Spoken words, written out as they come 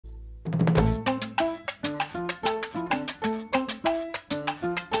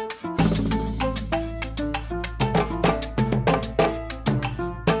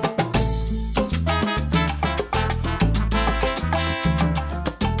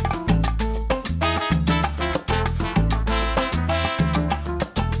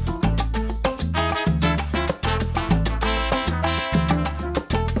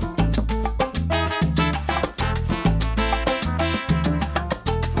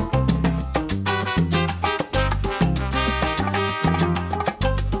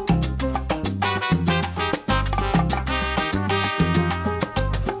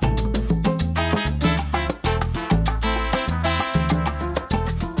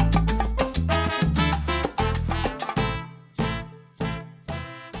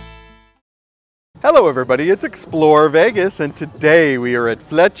Hello everybody, it's Explore Vegas, and today we are at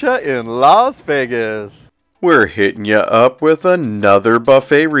Flecha in Las Vegas. We're hitting you up with another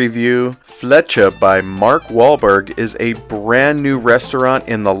buffet review. Flecha by Mark Wahlberg is a brand new restaurant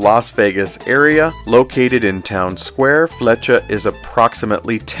in the Las Vegas area. Located in Town Square, Flecha is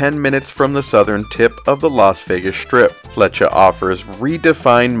approximately 10 minutes from the southern tip of the Las Vegas Strip. Flecha offers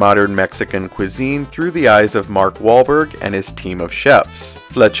redefined modern Mexican cuisine through the eyes of Mark Wahlberg and his team of chefs.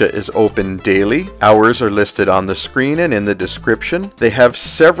 Flecha is open daily. Hours are listed on the screen and in the description. They have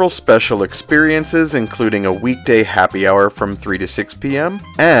several special experiences, including a weekday happy hour from 3 to 6 p.m.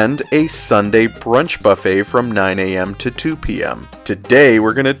 and a Sunday brunch buffet from 9 a.m. to 2 p.m. Today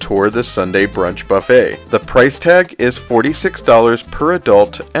we're going to tour the Sunday brunch buffet. The price tag is $46 per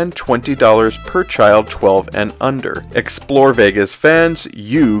adult and $20 per child 12 and under. Explore Vegas fans,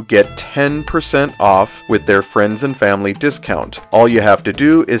 you get 10% off with their friends and family discount. All you have to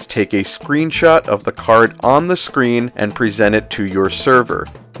do is take a screenshot of the card on the screen and present it to your server.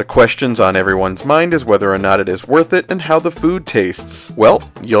 The questions on everyone's mind is whether or not it is worth it and how the food tastes. Well,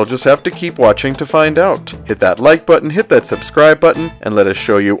 you'll just have to keep watching to find out. Hit that like button, hit that subscribe button, and let us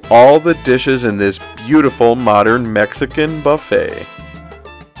show you all the dishes in this beautiful modern Mexican buffet.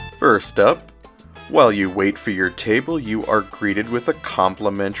 First up, while you wait for your table, you are greeted with a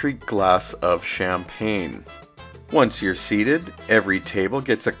complimentary glass of champagne. Once you're seated, every table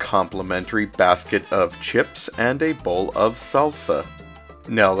gets a complimentary basket of chips and a bowl of salsa.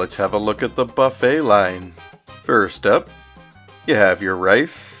 Now let's have a look at the buffet line. First up, you have your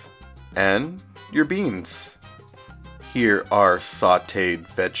rice and your beans. Here are sautéed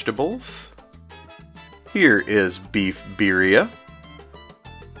vegetables. Here is beef birria.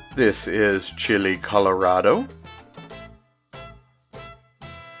 This is chili colorado.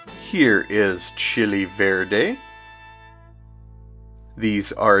 Here is chili verde.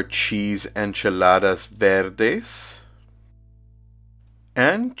 These are cheese enchiladas verdes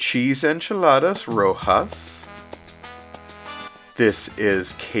and cheese enchiladas rojas. This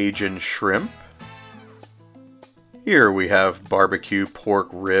is Cajun shrimp. Here we have barbecue pork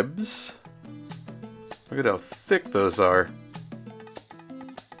ribs. Look at how thick those are.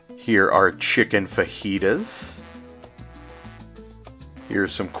 Here are chicken fajitas.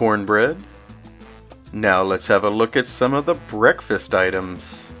 Here's some cornbread. Now let's have a look at some of the breakfast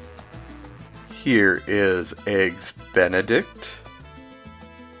items. Here is eggs Benedict.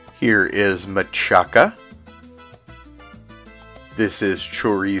 Here is machaca. This is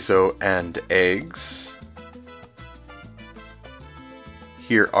chorizo and eggs.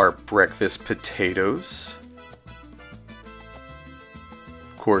 Here are breakfast potatoes.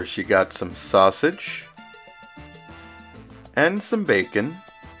 Of course, you got some sausage and some bacon.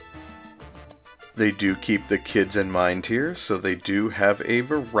 They do keep the kids in mind here, so they do have a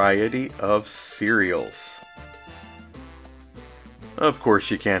variety of cereals. Of course,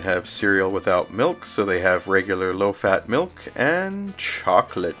 you can't have cereal without milk, so they have regular low-fat milk and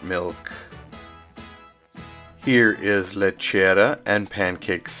chocolate milk. Here is lechera and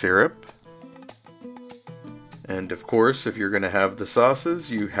pancake syrup. And of course, if you're going to have the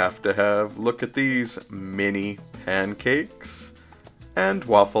sauces, you have to have, look at these, mini pancakes and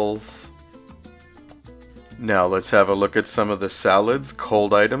waffles. Now let's have a look at some of the salads,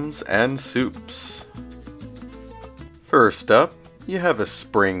 cold items, and soups. First up, you have a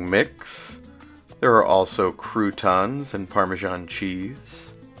spring mix. There are also croutons and Parmesan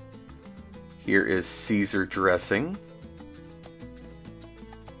cheese. Here is Caesar dressing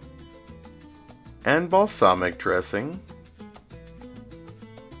and balsamic dressing.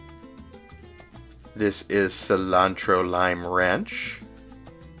 This is cilantro lime ranch.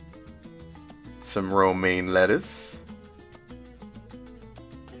 Some romaine lettuce,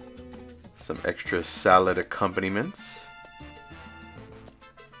 some extra salad accompaniments.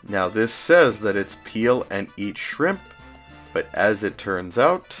 Now this says that it's peel and eat shrimp, but as it turns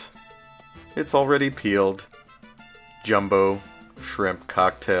out, it's already peeled. Jumbo shrimp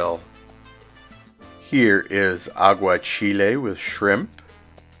cocktail. Here is aguachile with shrimp.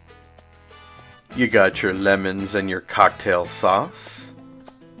 You got your lemons and your cocktail sauce.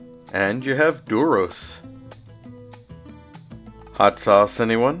 And you have Duros. Hot sauce,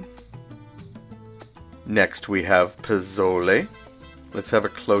 anyone? Next we have Pozole. Let's have a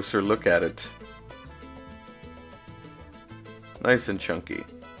closer look at it. Nice and chunky.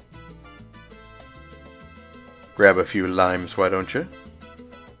 Grab a few limes, why don't you?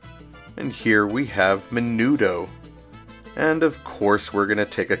 And here we have Menudo. And of course we're going to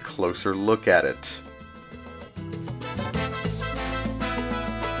take a closer look at it.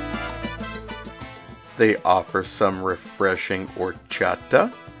 They offer some refreshing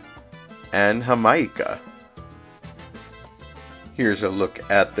horchata and Jamaica. Here's a look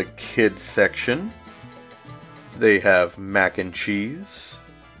at the kids section. They have mac and cheese,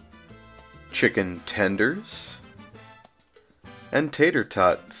 chicken tenders, and tater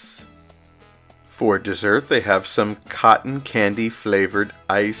tots. For dessert, they have some cotton candy flavored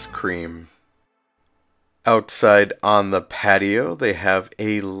ice cream. Outside on the patio, they have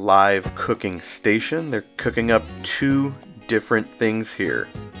a live cooking station. They're cooking up 2 different things here.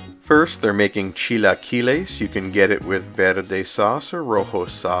 First, they're making chilaquiles. You can get it with verde sauce or rojo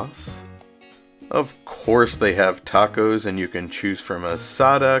sauce. Of course, they have tacos, and you can choose from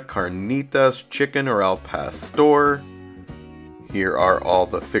asada, carnitas, chicken, or al pastor. Here are all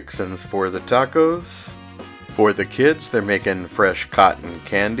the fixins for the tacos. For the kids, they're making fresh cotton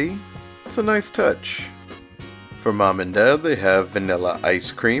candy. It's a nice touch. For mom and dad, they have vanilla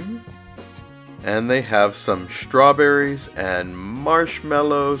ice cream. And they have some strawberries and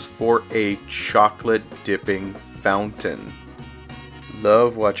marshmallows for a chocolate dipping fountain.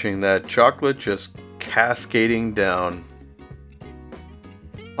 Love watching that chocolate just cascading down.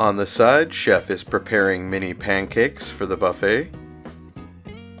 On the side, chef is preparing mini pancakes for the buffet.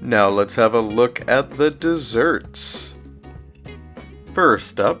 Now let's have a look at the desserts.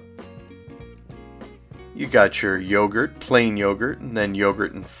 First up, you got your yogurt, plain yogurt, and then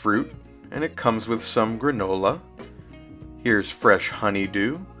yogurt and fruit, and it comes with some granola. Here's fresh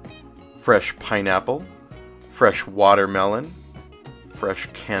honeydew, fresh pineapple, fresh watermelon, fresh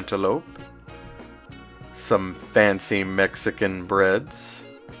cantaloupe, some fancy Mexican breads.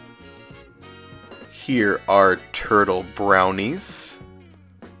 Here are turtle brownies.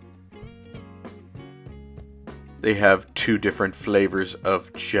 They have 2 different flavors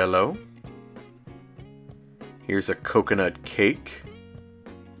of jello. Here's a coconut cake,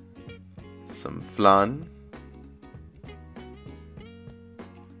 some flan,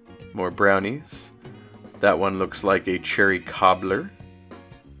 more brownies. That one looks like a cherry cobbler.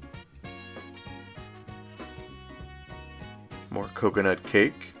 More coconut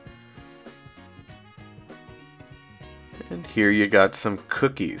cake. And here you got some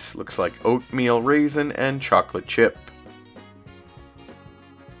cookies. Looks like oatmeal raisin and chocolate chip.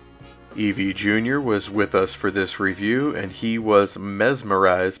 Evie Jr. was with us for this review, and he was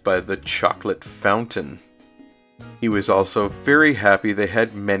mesmerized by the chocolate fountain. He was also very happy they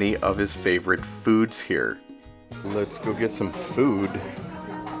had many of his favorite foods here. Let's go get some food.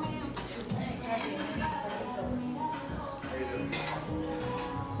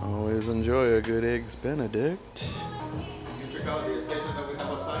 Always enjoy a good Eggs Benedict.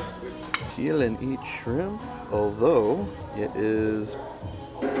 Peel and eat shrimp, although it is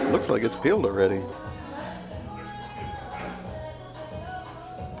looks like it's peeled already.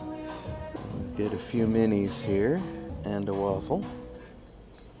 Get a few minis here and a waffle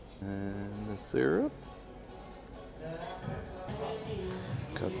and the syrup,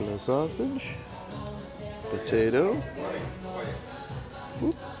 a couple of sausage, potato,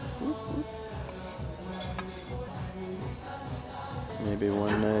 whoop, whoop, whoop. Maybe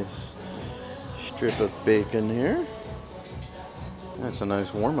one nice strip of bacon here. That's a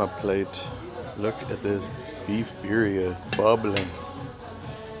nice warm-up plate. Look at this beef birria bubbling.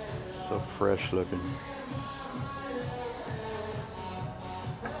 So fresh looking.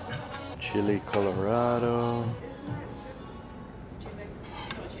 Chili Colorado.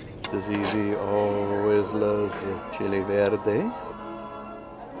 This Evie always loves the chili verde.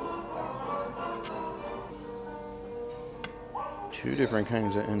 Two different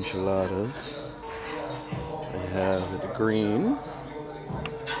kinds of enchiladas. They have the green.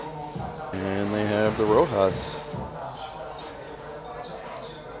 And they have the Rojas.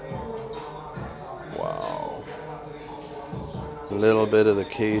 Wow. A little bit of the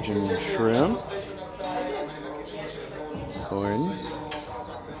Cajun shrimp. Corn.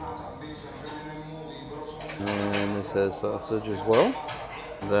 And this has sausage as well.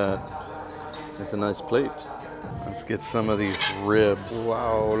 That is a nice plate. Let's get some of these ribs.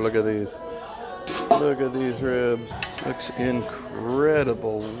 Wow, look at these. Look at these ribs. Looks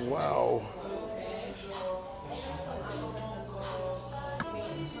incredible. Wow.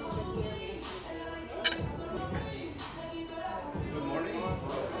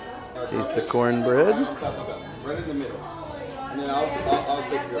 Piece of cornbread. Right in the middle. And then I'll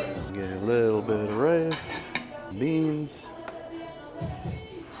fix it. Get a little bit of rice, beans.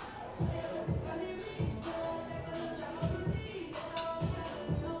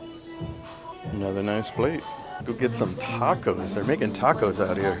 Another nice plate. Go get some tacos. They're making tacos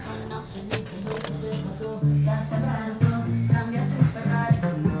out here.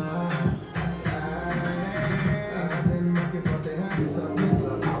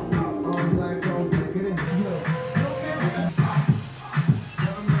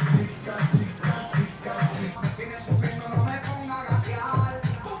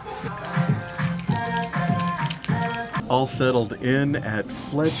 All settled in at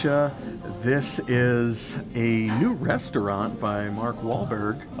Flecha. This is a new restaurant by Mark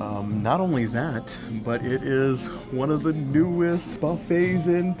Wahlberg. Not only that, but it is one of the newest buffets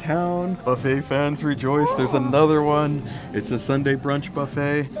in town. Buffet fans rejoice. There's another one. It's a Sunday brunch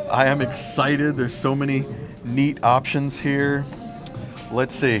buffet. I am excited. There's so many neat options here.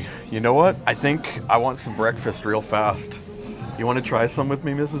 Let's see. You know what? I think I want some breakfast real fast. You want to try some with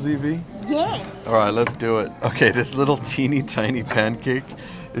me, Mrs. Evie? Yes. All right, let's do it. Okay, this little teeny tiny pancake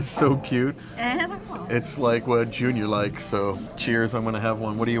is so cute. It's like what Junior likes, so cheers, I'm going to have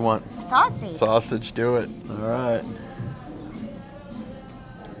one. What do you want? Sausage. Sausage, do it. All right.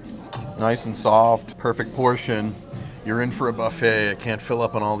 Nice and soft, perfect portion. You're in for a buffet. I can't fill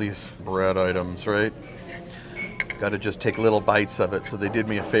up on all these bread items, right? Got to just take little bites of it, so they did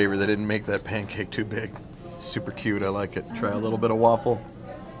me a favor. They didn't make that pancake too big. Super cute, I like it. Try a little bit of waffle.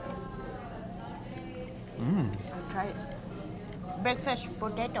 I'll try it. Breakfast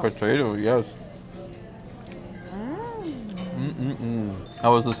potato. Potato, yes.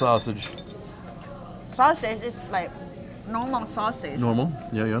 How was the sausage? Sausage is like normal sausage. Normal?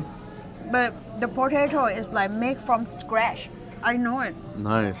 Yeah. But the potato is like made from scratch. I know it.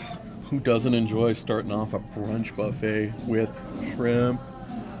 Nice. Who doesn't enjoy starting off a brunch buffet with shrimp?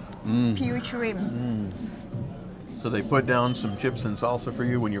 Pure shrimp. So they put down some chips and salsa for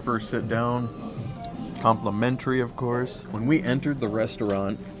you when you first sit down. Complimentary, of course. When we entered the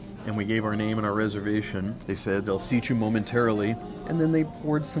restaurant and we gave our name and our reservation, they said they'll seat you momentarily, and then they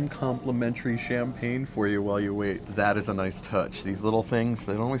poured some complimentary champagne for you while you wait. That is a nice touch. These little things,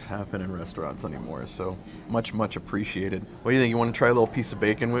 they don't always happen in restaurants anymore, so much, much appreciated. What do you think? You want to try a little piece of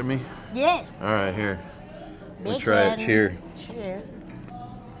bacon with me? Yes. All right, here. We'll Bacon. try it. Cheers. Cheers.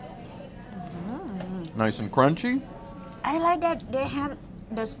 Nice and crunchy. I like that they have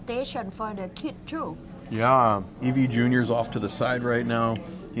the station for the kid too. Yeah, Evie Jr.'s off to the side right now.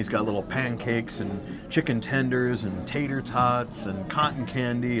 He's got little pancakes and chicken tenders and tater tots and cotton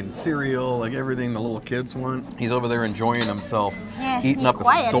candy and cereal, like everything the little kids want. He's over there enjoying himself, Yeah, eating he's up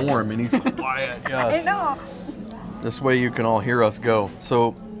quiet. a storm, and he's quiet, yes. I know. This way you can all hear us go.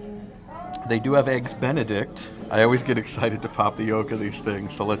 So they do have Eggs Benedict. I always get excited to pop the yolk of these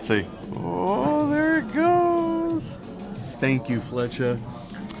things, so let's see. Oh, there it goes. Thank you, Flecha.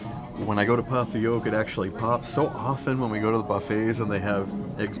 When I go to pop the yolk, it actually pops. So often when we go to the buffets and they have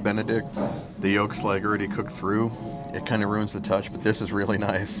Eggs Benedict, the yolk's like already cooked through. It kind of ruins the touch, but this is really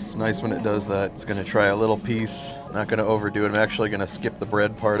nice. It's nice when it does that. It's gonna try a little piece. Not gonna overdo it. I'm actually gonna skip the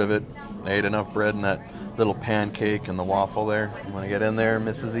bread part of it. I ate enough bread in that little pancake and the waffle there. You wanna get in there,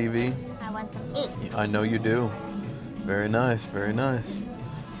 Mrs. Evie? I want some egg. I know you do. Very nice, very nice.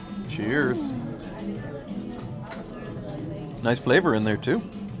 Cheers. Nice flavor in there too.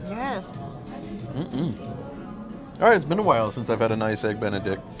 Yes. All right, it's been a while since I've had a nice Egg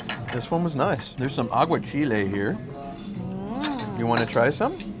Benedict. This one was nice. There's some aguachile here. You want to try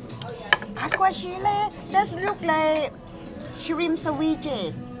some? Aguachile does look like shrimp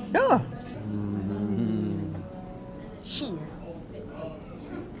ceviche. Yeah. Cheers.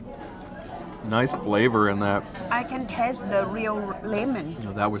 Nice flavor in that. I can taste the real lemon.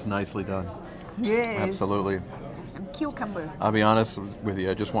 Oh, that was nicely done. Yes. Absolutely. Some cucumber. I'll be honest with you,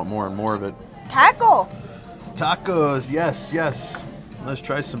 I just want more and more of it. Taco. Tacos, yes, yes. Let's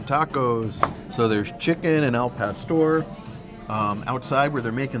try some tacos. So there's chicken and al pastor. Outside where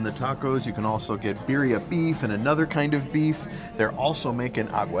they're making the tacos, you can also get birria beef and another kind of beef. They're also making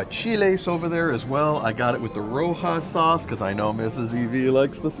aguachiles over there as well. I got it with the Roja sauce because I know Mrs. Evie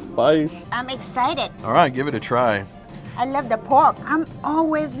likes the spice. I'm excited. All right, give it a try. I love the pork. I'm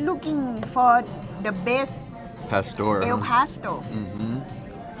always looking for the best Pastor. El Pasto.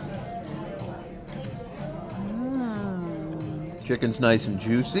 Chicken's nice and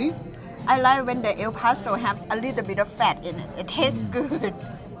juicy. I like when the El Pasto has a little bit of fat in it. It tastes good.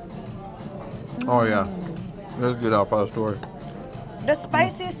 Oh yeah, that's good al pastor. The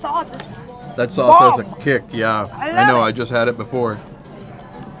spicy sauce is That sauce has bomb. a kick, yeah. I I know, love it. I just had it before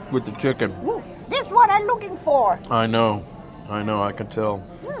with the chicken. Ooh, this is what I'm looking for. I know, I can tell.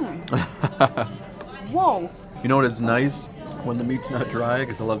 Whoa. You know what is nice when the meat's not dry?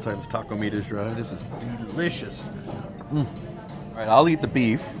 Because a lot of times taco meat is dry. This is delicious. All right, I'll eat the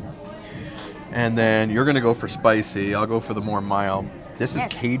beef. And then you're going to go for spicy. I'll go for the more mild. This is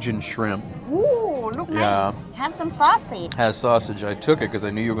Yes. Cajun shrimp. Ooh, look Yeah. nice. Have some sausage. Has sausage. I took it because I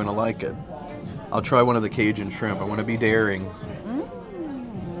knew you were going to like it. I'll try one of the Cajun shrimp. I want to be daring.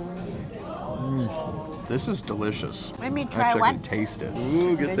 This is delicious. Let me try Actually, I one. can taste it.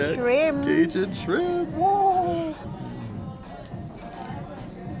 Ooh, get The that shrimp. Cajun shrimp. Whoa.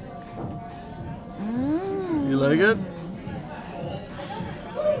 You like it?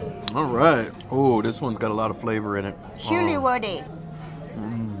 All right. Oh, this one's got a lot of flavor in it. Blvd.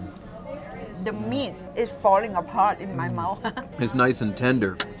 The meat is falling apart in my mouth. It's nice and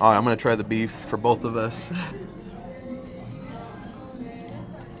tender. All right, I'm gonna try the beef for both of us.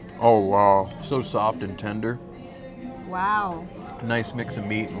 Oh wow, so soft and tender. Wow. Nice mix of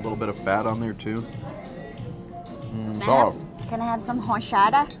meat and a little bit of fat on there too. Soft. Can I have some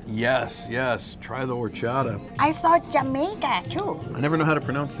horchata? Yes, yes. Try the horchata. I saw Jamaica too. I never know how to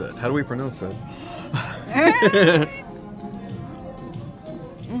pronounce that. How do we pronounce that?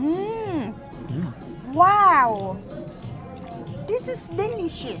 Wow. This is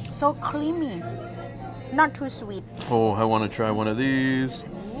delicious. So creamy. Not too sweet. Oh, I want to try one of these.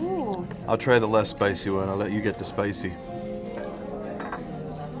 Ooh. I'll try the less spicy one. I'll let you get the spicy.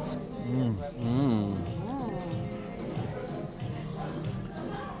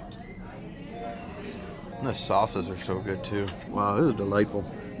 The sauces are so good too. Wow, this is delightful.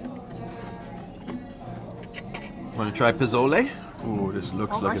 Want to try pizzole? Ooh, this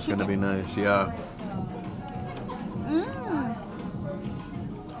looks like it's going to be nice. Yeah.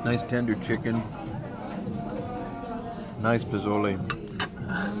 Nice tender chicken. Nice pizzole.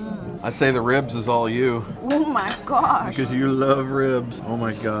 I say the ribs is all you. Oh my gosh. Because you love ribs. Oh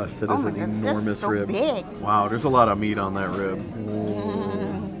my gosh, that is an enormous that's so rib. big. Wow, there's a lot of meat on that rib.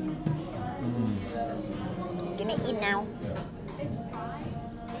 Gonna eat now.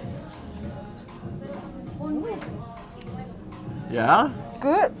 Yeah?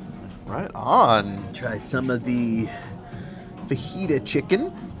 Good. Right on. Try some of the fajita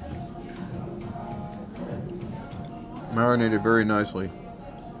chicken. Marinated very nicely.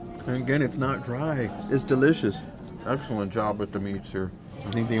 And again, it's not dry. It's delicious. Excellent job with the meats here. I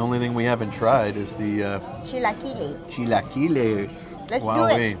think the only thing we haven't tried is the chilaquiles. Let's do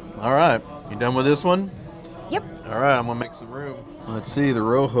it. All right. You done with this one? Yep. All right, I'm going to make some room. Let's see, the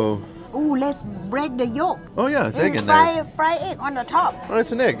rojo. Ooh, let's break the yolk. Oh, yeah, it's egg in there. Fry egg on the top. Oh,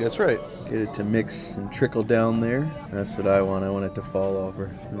 it's an egg, that's right. Get it to mix and trickle down there. That's what I want. I want it to fall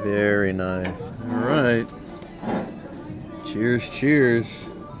over. Very nice. All right. Cheers, cheers.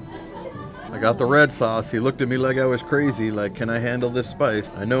 I got the red sauce. He looked at me like I was crazy. Like, can I handle this spice?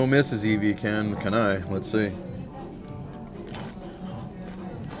 I know Mrs. Evie can. Can I? Let's see.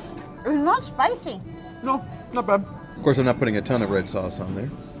 It's not spicy. No, not bad. Of course, I'm not putting a ton of red sauce on there.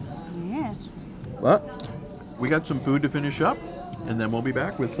 Yes. But we got some food to finish up, and then we'll be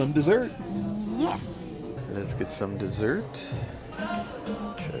back with some dessert. Yes. Let's get some dessert.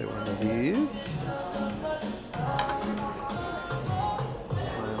 Try one of these.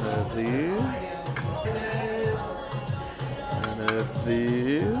 One of these. One of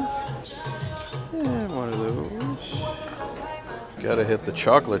these. And one of those. Gotta hit the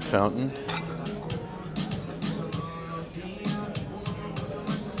chocolate fountain.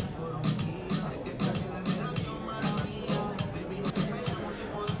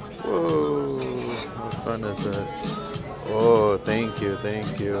 Fun is that? Oh, thank you,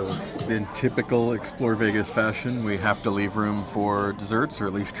 thank you. In typical Explore Vegas fashion, we have to leave room for desserts, or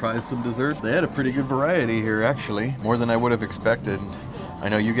at least try some dessert. They had a pretty good variety here, actually, more than I would have expected. I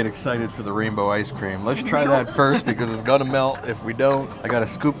know you get excited for the rainbow ice cream. Let's try that first because it's gonna melt if we don't. I got a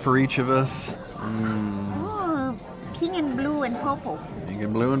scoop for each of us. Oh, pink and blue and purple. Pink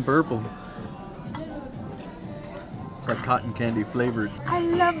and blue and purple. It's like cotton candy flavored. I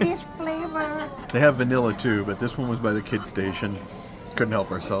love this flavor. They have vanilla too, but this one was by the kids station. Couldn't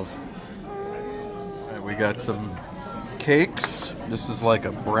help ourselves. Right, we got some cakes. This is like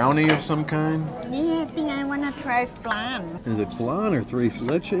a brownie of some kind. Yeah, I think I want to try flan. Is it flan or tres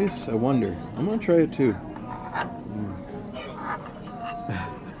leches? I wonder. I'm gonna try it too.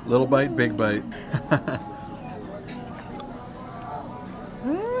 Little bite, big bite.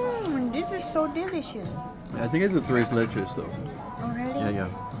 This is so delicious. I think it's a tres leches though. Oh, really? Yeah.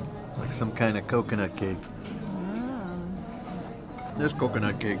 Like some kind of coconut cake. This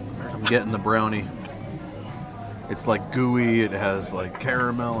coconut cake. I'm getting the brownie. It's like gooey. It has like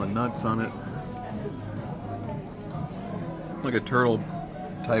caramel and nuts on it. Like a turtle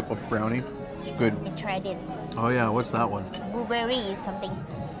type of brownie. It's good. Let me try this. Oh yeah, what's that one? Blueberry something.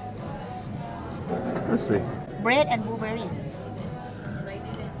 Let's see. Bread and blueberry.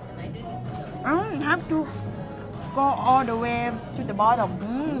 I have to go all the way to the bottom.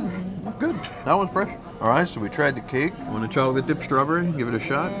 Good. That one's fresh. All right, so we tried the cake. Want a chocolate dip strawberry? Give it a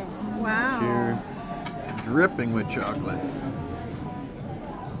shot. Yes. Wow. Here, dripping with chocolate.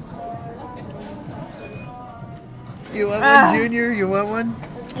 You want one, Junior? You want one?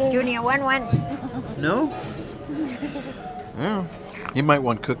 Junior, one. No? Yeah. You might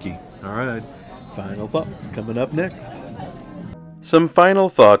want cookie. All right. Final thoughts coming up next. Some final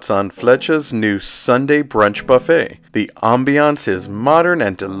thoughts on Flecha's new Sunday brunch buffet. The ambiance is modern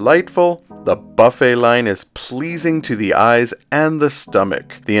and delightful. The buffet line is pleasing to the eyes and the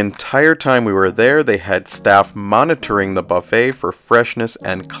stomach. The entire time we were there, they had staff monitoring the buffet for freshness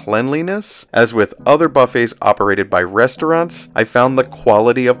and cleanliness. As with other buffets operated by restaurants, I found the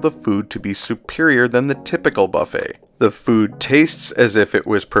quality of the food to be superior than the typical buffet. The food tastes as if it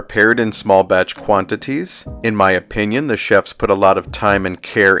was prepared in small batch quantities. In my opinion, the chefs put a lot of time and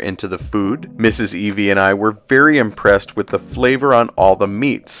care into the food. Mrs. Evie and I were very impressed with the flavor on all the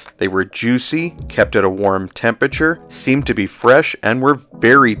meats. They were juicy, kept at a warm temperature, seemed to be fresh, and were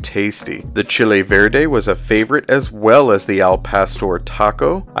very tasty. The chile verde was a favorite as well as the al pastor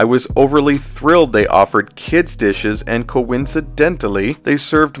taco. I was overly thrilled they offered kids dishes, and coincidentally, they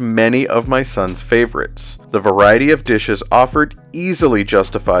served many of my son's favorites. The variety of dishes offered easily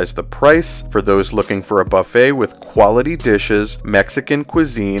justifies the price. For those looking for a buffet with quality dishes, Mexican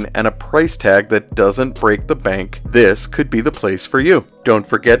cuisine, and a price tag that doesn't break the bank, this could be the place for you. Don't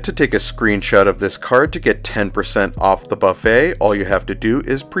forget to take a screenshot of this card to get 10% off the buffet. All you have to do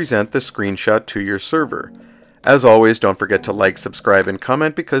is present the screenshot to your server. As always, don't forget to like, subscribe, and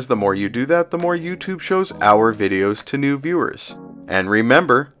comment, because the more you do that, the more YouTube shows our videos to new viewers. And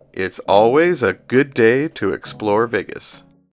remember, it's always a good day to explore Vegas.